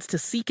 someone who wants to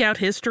seek out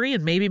history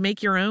and maybe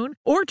make your own,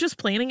 or just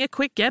planning a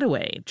quick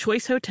getaway,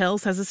 Choice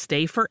Hotels has a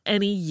stay for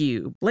any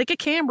you. Like a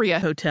Cambria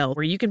Hotel,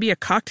 where you can be a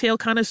cocktail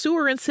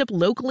connoisseur and sip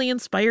locally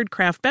inspired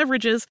craft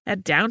beverages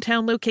at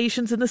downtown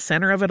locations in the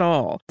center of it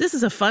all. This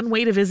is a fun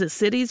way to visit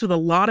cities with a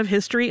lot of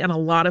history and a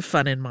lot of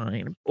fun in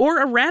mind.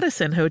 Or a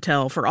Radisson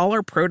Hotel for all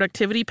our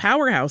productivity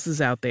powerhouses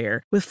out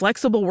there. With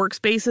flexible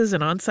workspaces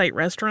and on-site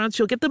restaurants,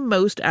 you'll get the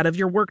most out of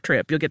your work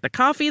trip. You'll get the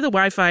coffee, the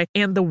Wi-Fi,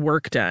 and the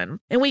work done.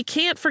 And we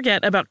can't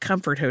forget about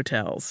Comfort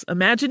Hotels.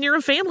 Imagine you're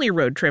a family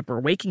road tripper,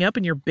 waking up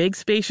in your big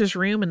spacious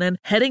room and then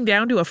heading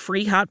down to a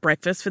free hot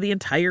breakfast for the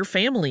entire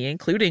family,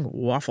 including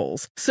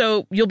waffles.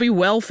 So you'll be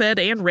well fed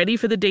and ready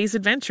for the day's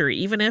adventure,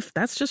 even if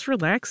that's just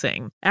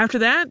relaxing. After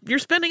that, you're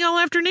spending all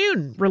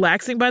afternoon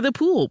relaxing by the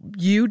pool.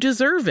 You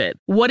deserve it.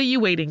 What are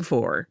you waiting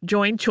for?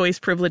 Join Choice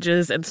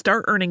Privileges and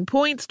start earning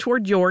points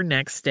toward your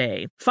next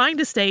stay.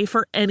 Find a stay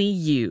for any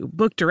you.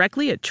 Book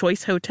directly at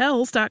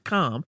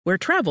choicehotels.com, where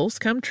travels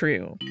come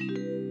true.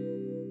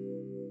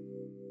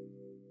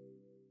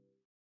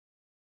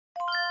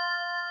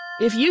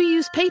 If you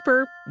use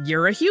paper,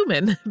 you're a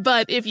human.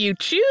 But if you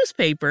choose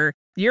paper,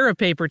 you're a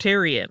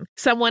papertarian,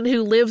 someone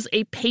who lives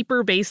a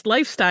paper-based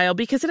lifestyle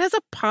because it has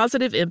a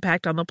positive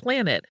impact on the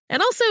planet.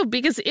 And also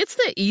because it's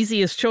the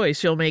easiest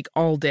choice you'll make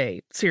all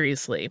day.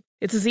 Seriously.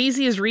 It's as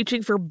easy as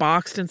reaching for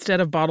boxed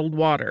instead of bottled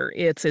water.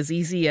 It's as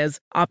easy as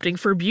opting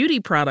for beauty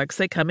products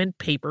that come in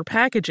paper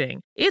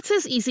packaging. It's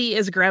as easy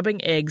as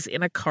grabbing eggs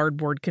in a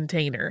cardboard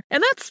container.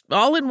 And that's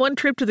all in one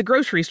trip to the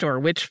grocery store,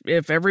 which,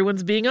 if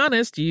everyone's being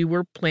honest, you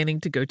were planning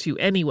to go to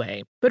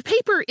anyway. But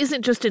paper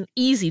isn't just an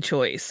easy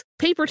choice.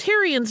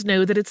 Papertarians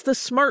know that it's the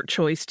smart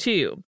choice,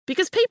 too.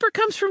 Because paper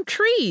comes from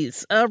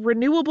trees, a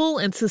renewable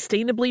and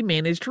sustainably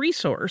managed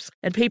resource,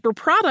 and paper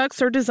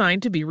products are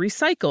designed to be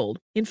recycled.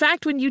 In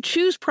fact, when you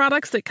choose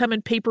products that come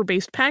in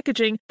paper-based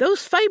packaging,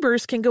 those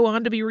fibers can go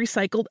on to be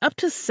recycled up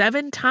to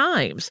 7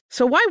 times.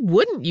 So why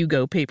wouldn't you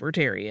go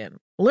papertarian?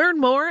 Learn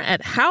more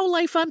at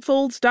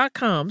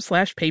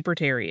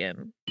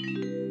howlifeunfolds.com/papertarian.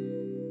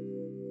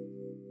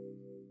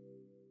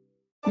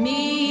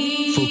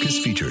 Focus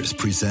Features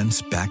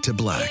presents Back to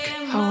Black.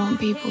 I want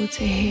people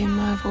to hear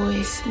my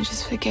voice and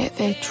just forget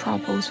their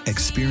troubles.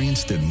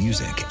 Experience the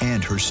music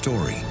and her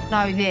story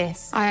Know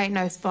this, I ain't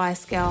no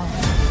Spice Girl.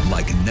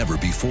 like never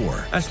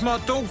before. That's my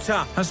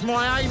daughter. That's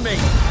my Amy.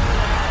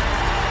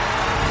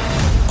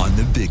 On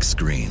the big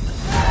screen.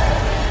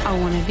 I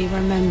want to be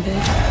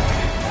remembered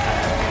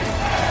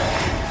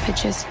for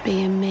just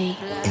being me.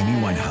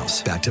 Amy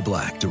Winehouse, Back to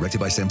Black, directed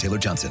by Sam Taylor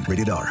Johnson.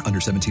 Rated R, under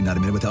 17, not a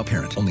minute without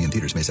parent. Only in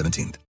theaters May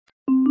 17th.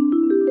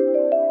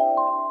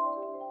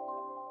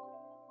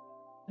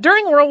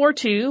 During World War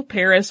II,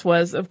 Paris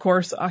was, of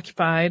course,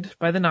 occupied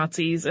by the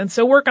Nazis, and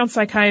so work on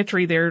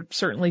psychiatry there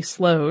certainly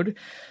slowed.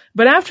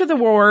 But after the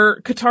war,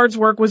 Cotard's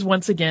work was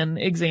once again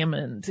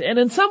examined, and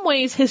in some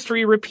ways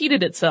history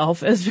repeated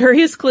itself as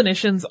various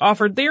clinicians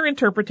offered their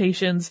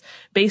interpretations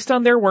based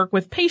on their work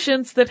with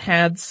patients that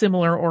had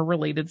similar or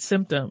related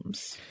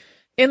symptoms.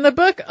 In the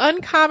book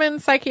Uncommon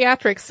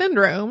Psychiatric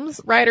Syndromes,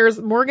 writers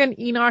Morgan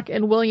Enoch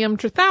and William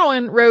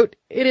Trethowan wrote,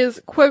 it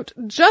is, quote,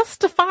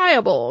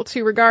 justifiable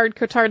to regard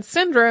Cotard's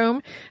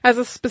syndrome as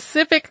a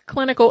specific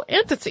clinical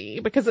entity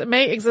because it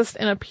may exist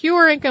in a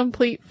pure and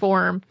complete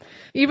form.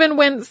 Even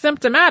when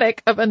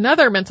symptomatic of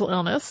another mental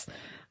illness,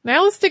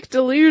 nihilistic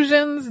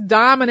delusions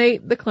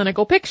dominate the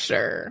clinical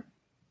picture.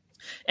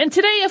 And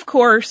today, of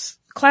course,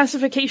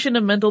 classification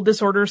of mental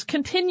disorders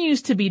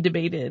continues to be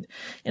debated.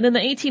 And in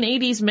the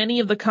 1880s, many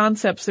of the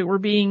concepts that were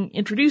being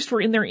introduced were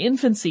in their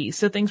infancy,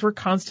 so things were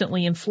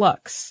constantly in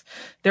flux.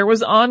 There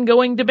was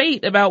ongoing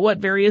debate about what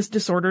various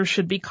disorders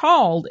should be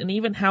called, and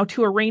even how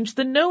to arrange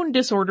the known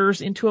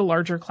disorders into a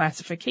larger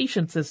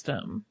classification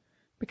system.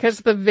 Because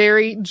of the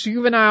very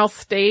juvenile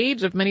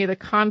stage of many of the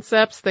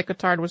concepts that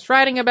Cotard was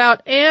writing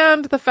about,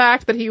 and the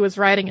fact that he was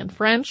writing in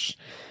French,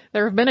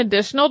 there have been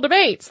additional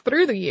debates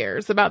through the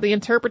years about the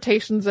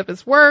interpretations of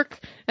his work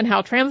and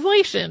how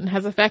translation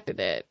has affected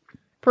it.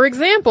 For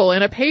example,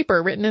 in a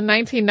paper written in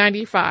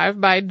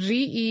 1995 by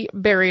G.E.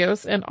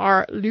 Barrios and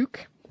R.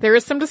 Luc, there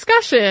is some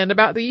discussion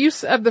about the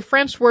use of the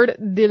French word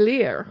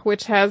délire,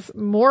 which has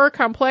more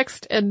complex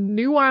and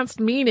nuanced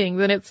meaning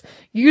than its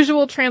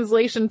usual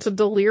translation to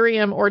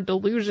delirium or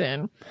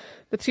delusion.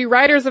 The two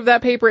writers of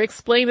that paper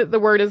explain that the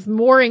word is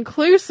more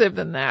inclusive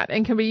than that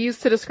and can be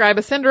used to describe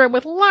a syndrome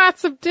with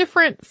lots of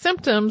different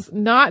symptoms,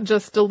 not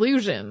just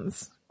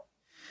delusions.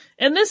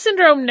 And this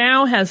syndrome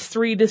now has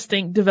 3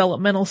 distinct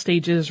developmental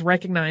stages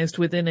recognized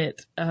within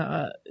it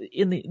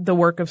in the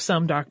work of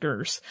some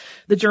doctors.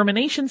 The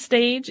germination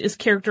stage is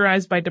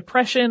characterized by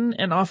depression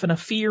and often a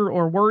fear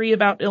or worry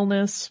about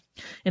illness.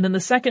 And in the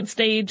second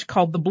stage,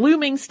 called the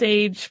blooming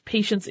stage,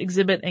 patients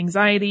exhibit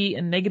anxiety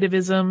and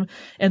negativism,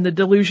 and the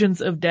delusions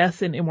of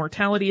death and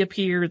immortality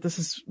appear. This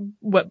is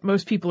what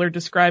most people are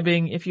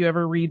describing if you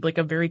ever read like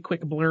a very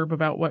quick blurb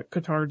about what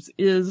Cotard's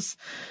is.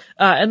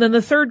 And then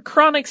the third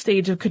chronic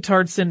stage of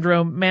Cotard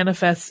syndrome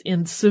manifests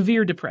in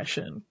severe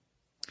depression.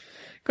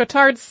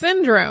 Cotard's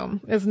syndrome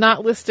is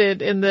not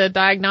listed in the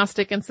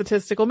Diagnostic and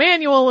Statistical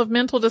Manual of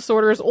Mental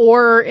Disorders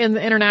or in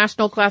the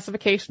International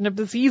Classification of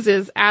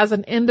Diseases as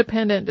an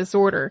independent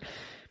disorder.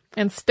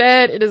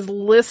 Instead, it is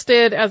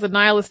listed as a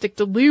nihilistic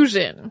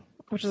delusion,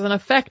 which is an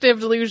affective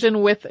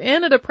delusion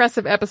within a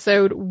depressive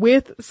episode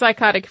with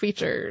psychotic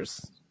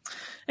features.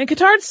 And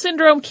Cotard's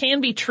syndrome can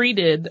be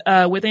treated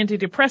with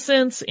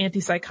antidepressants,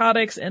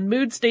 antipsychotics, and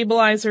mood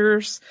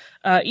stabilizers,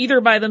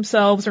 either by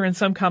themselves or in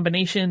some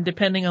combination,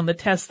 depending on the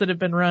tests that have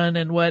been run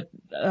and what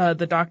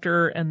the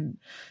doctor and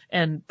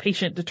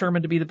patient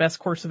determined to be the best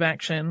course of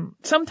action.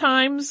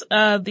 Sometimes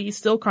the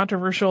still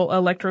controversial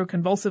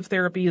electroconvulsive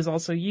therapy is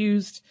also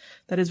used.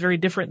 That is very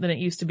different than it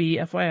used to be,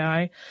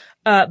 FYI.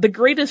 The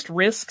greatest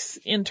risks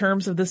in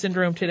terms of the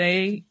syndrome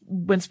today,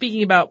 when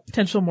speaking about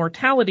potential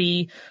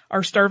mortality,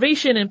 are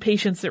starvation in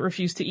patients that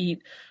refuse to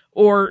eat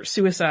or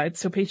suicide.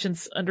 So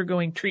patients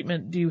undergoing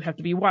treatment do have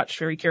to be watched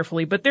very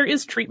carefully. But there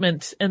is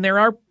treatment, and there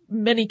are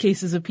many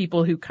cases of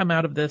people who come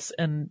out of this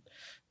and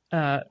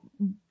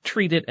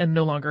treat it and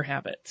no longer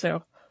have it.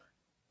 So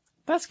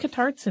that's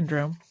Cotard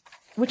syndrome,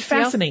 which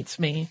fascinates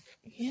me.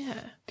 Yeah.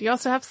 Do you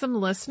also have some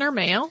listener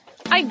mail?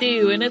 I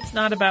do, and it's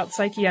not about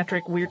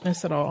psychiatric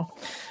weirdness at all.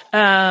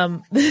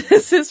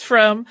 This is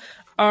from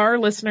our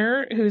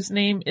listener whose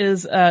name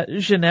is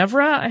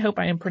Ginevra. I hope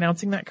I am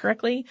pronouncing that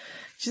correctly.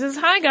 She says,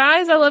 "Hi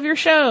guys, I love your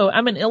show.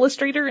 I'm an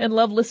illustrator and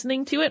love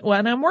listening to it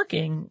when I'm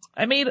working.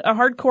 I made a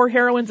Hardcore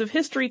Heroines of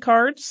History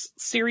cards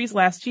series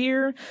last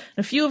year, and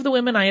a few of the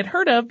women I had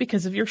heard of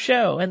because of your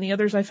show, and the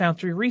others I found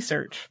through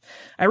research.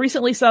 I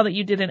recently saw that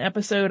you did an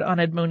episode on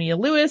Edmonia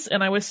Lewis,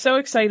 and I was so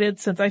excited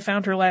since I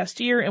found her last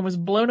year and was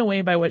blown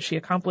away by what she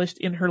accomplished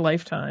in her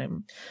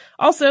lifetime.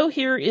 Also,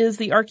 here is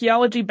the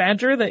archaeology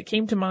badger that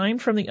came to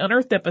mind from the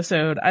Unearthed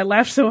episode. I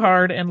laughed so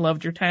hard and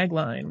loved your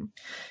tagline.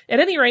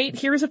 At any rate,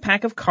 here's a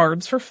pack of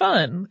cards for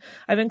fun.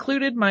 I've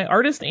included my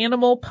artist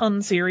animal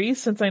pun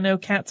series, since I know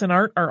cats and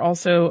art are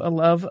also a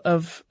love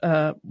of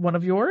one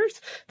of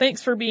yours.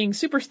 Thanks for being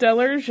super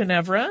stellar,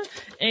 Ginevra."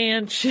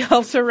 And she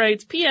also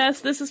writes, "P.S.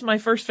 This is my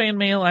first fan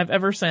mail I've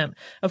ever sent.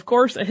 Of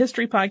course, a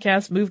history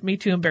podcast moved me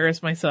to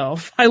embarrass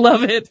myself. I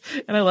love it,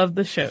 and I love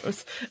the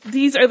shows."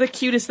 These are the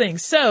cutest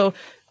things. So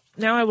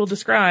now I will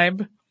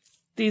describe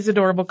these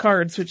adorable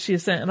cards which she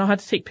has sent, and I'll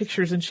have to take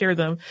pictures and share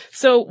them.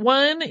 So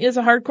one is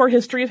a Hardcore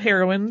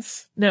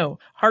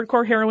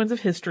Heroines of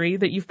History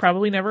that you've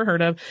probably never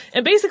heard of.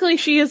 And basically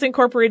she has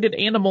incorporated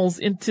animals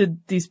into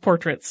these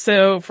portraits.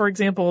 So for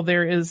example,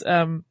 there is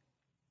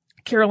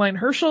Caroline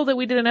Herschel that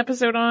we did an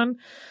episode on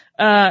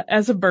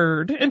as a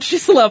bird, and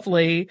she's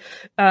lovely.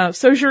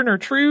 Sojourner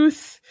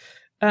Truth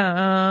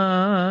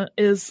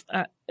is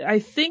I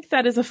think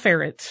that is a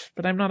ferret,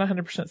 but I'm not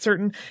 100%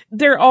 certain.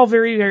 They're all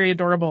very, very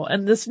adorable.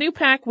 And this new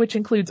pack, which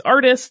includes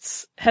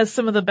artists, has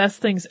some of the best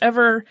things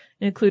ever,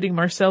 including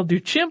Marcel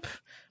Duchamp,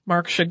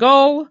 Marc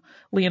Chagall,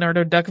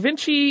 Leonardo da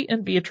Vinci,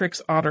 and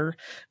Beatrix Otter.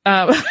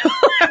 I'll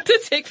have to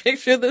take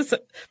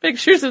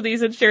pictures of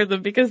these and share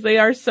them because they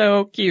are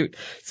so cute.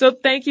 So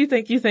thank you,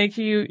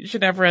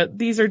 Ginevra.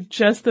 These are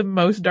just the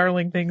most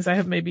darling things I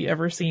have maybe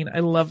ever seen. I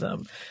love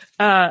them.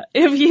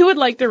 If you would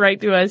like to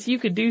write to us, you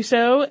could do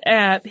so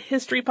at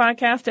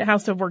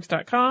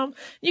historypodcast@howstuffworks.com.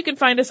 You can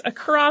find us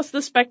across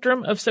the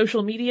spectrum of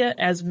social media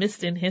as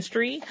Missed in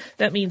History.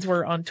 That means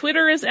we're on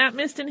Twitter as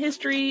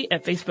 @MissedInHistory,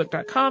 at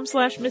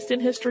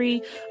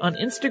facebook.com/MissedInHistory, on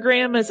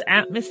Instagram as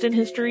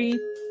 @MissedInHistory,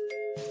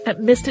 at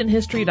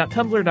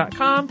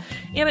missedinhistory.tumblr.com,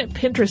 and at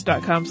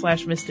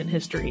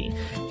pinterest.com/missedinhistory.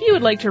 If you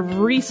would like to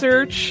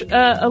research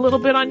a little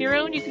bit on your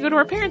own, you can go to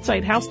our parent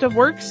site, How Stuff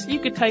Works. You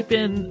could type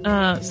in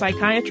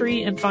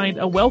psychiatry and find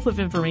a wealth of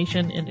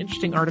information and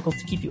interesting articles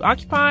to keep you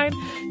occupied.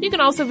 You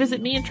can also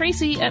visit me and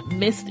Tracy at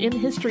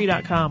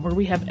missedinhistory.com, where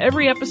we have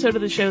every episode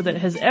of the show that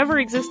has ever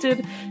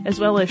existed,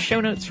 as well as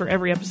show notes for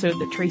every episode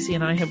that Tracy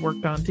and I have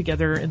worked on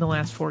together in the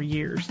last 4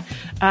 years.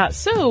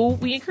 So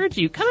we encourage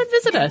you, come and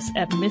visit us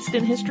at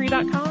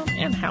missedinhistory.com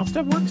and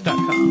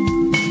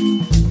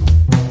howstuffworks.com.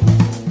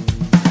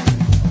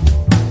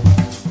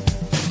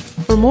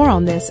 For more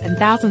on this and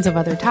thousands of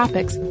other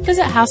topics,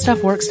 visit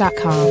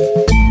howstuffworks.com.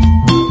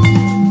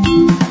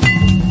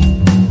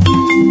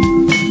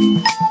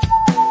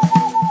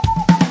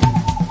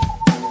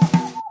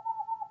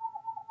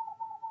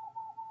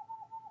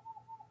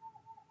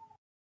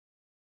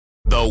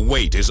 The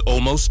wait is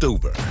almost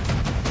over.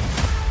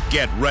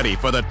 Get ready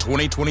for the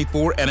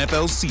 2024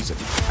 NFL season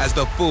as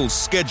the full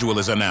schedule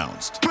is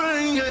announced.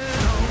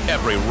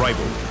 Every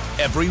rivalry,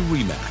 every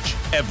rematch,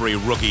 every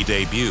rookie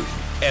debut,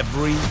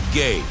 every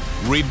game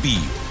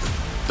revealed.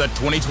 The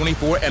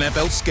 2024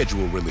 NFL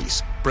schedule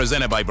release,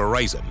 presented by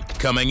Verizon,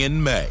 coming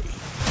in May.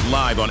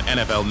 Live on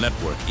NFL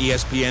Network,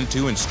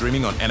 ESPN2, and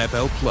streaming on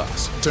NFL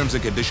Plus. Terms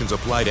and conditions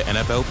apply to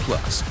NFL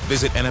Plus.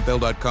 Visit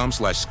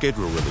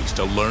NFL.com/schedule release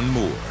to learn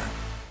more.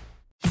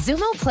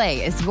 Xumo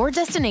Play is your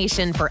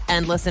destination for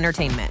endless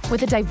entertainment.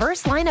 With a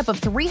diverse lineup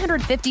of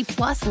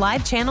 350-plus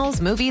live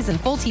channels, movies,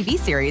 and full TV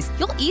series,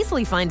 you'll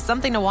easily find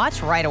something to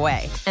watch right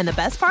away. And the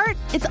best part?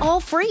 It's all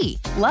free.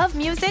 Love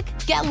music?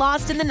 Get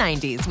lost in the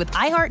 90s with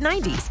iHeart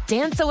 90s.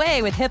 Dance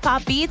away with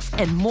hip-hop beats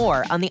and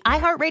more on the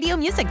iHeartRadio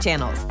music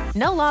channels.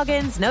 No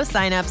logins, no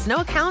signups, no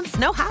accounts,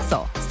 no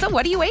hassle. So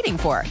what are you waiting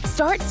for?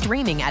 Start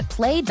streaming at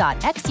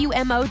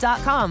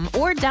play.xumo.com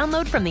or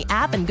download from the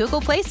app and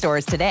Google Play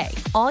stores today.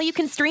 All you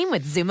can stream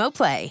with Xumo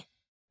Play.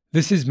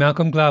 This is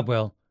Malcolm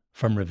Gladwell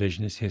from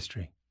Revisionist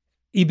History.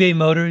 eBay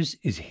Motors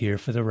is here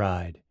for the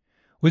ride.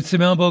 With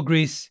some elbow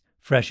grease,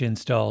 fresh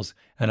installs,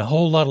 and a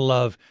whole lot of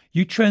love,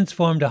 you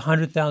transformed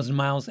 100,000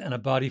 miles and a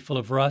body full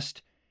of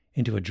rust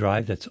into a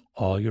drive that's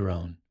all your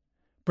own.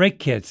 Brake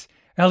kits,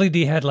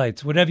 LED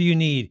headlights, whatever you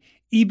need,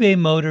 eBay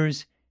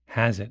Motors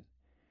has it.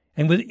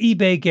 And with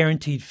eBay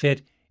Guaranteed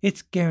Fit,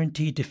 it's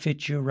guaranteed to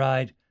fit your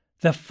ride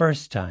the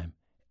first time,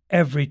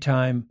 every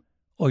time,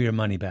 or your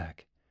money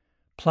back.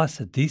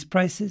 Plus, at these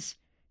prices,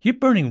 you're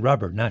burning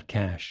rubber, not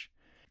cash.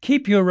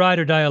 Keep your ride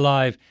or die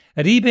alive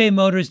at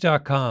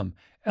ebaymotors.com.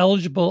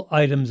 Eligible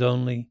items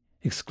only.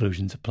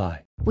 Exclusions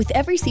apply. With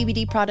every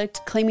CBD product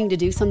claiming to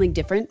do something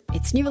different,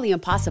 it's nearly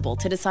impossible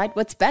to decide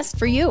what's best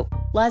for you.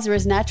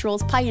 Lazarus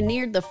Naturals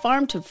pioneered the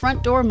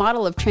farm-to-front-door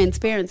model of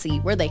transparency,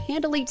 where they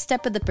handle each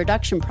step of the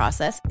production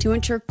process to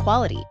ensure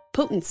quality,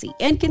 potency,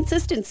 and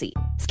consistency.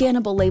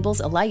 Scannable labels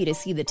allow you to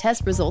see the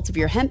test results of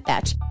your hemp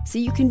batch, so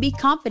you can be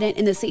confident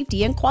in the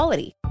safety and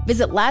quality.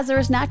 Visit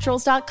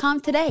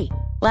LazarusNaturals.com today.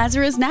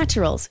 Lazarus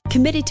Naturals,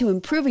 committed to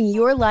improving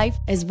your life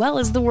as well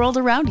as the world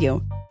around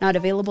you. Not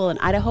available in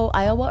Idaho,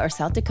 Iowa, or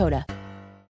South Dakota.